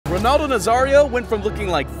Ronaldo Nazario went from looking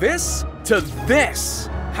like this to this.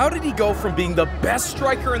 How did he go from being the best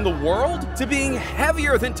striker in the world to being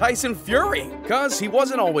heavier than Tyson Fury? Cause he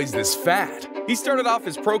wasn't always this fat. He started off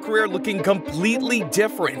his pro career looking completely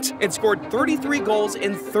different and scored 33 goals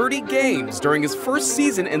in 30 games during his first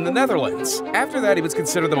season in the Netherlands. After that, he was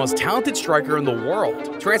considered the most talented striker in the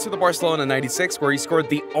world. Transferred to Barcelona in '96, where he scored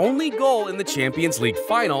the only goal in the Champions League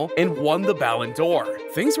final and won the Ballon d'Or.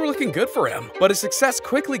 Things were looking good for him, but his success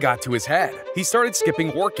quickly got to his head. He started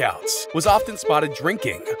skipping workouts, was often spotted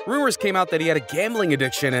drinking. Rumors came out that he had a gambling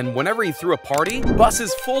addiction, and whenever he threw a party,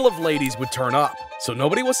 buses full of ladies would turn up. So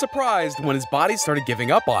nobody was surprised when his body started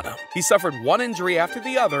giving up on him. He suffered one injury after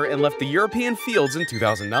the other and left the European fields in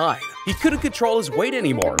 2009. He couldn't control his weight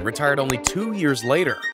anymore and retired only 2 years later.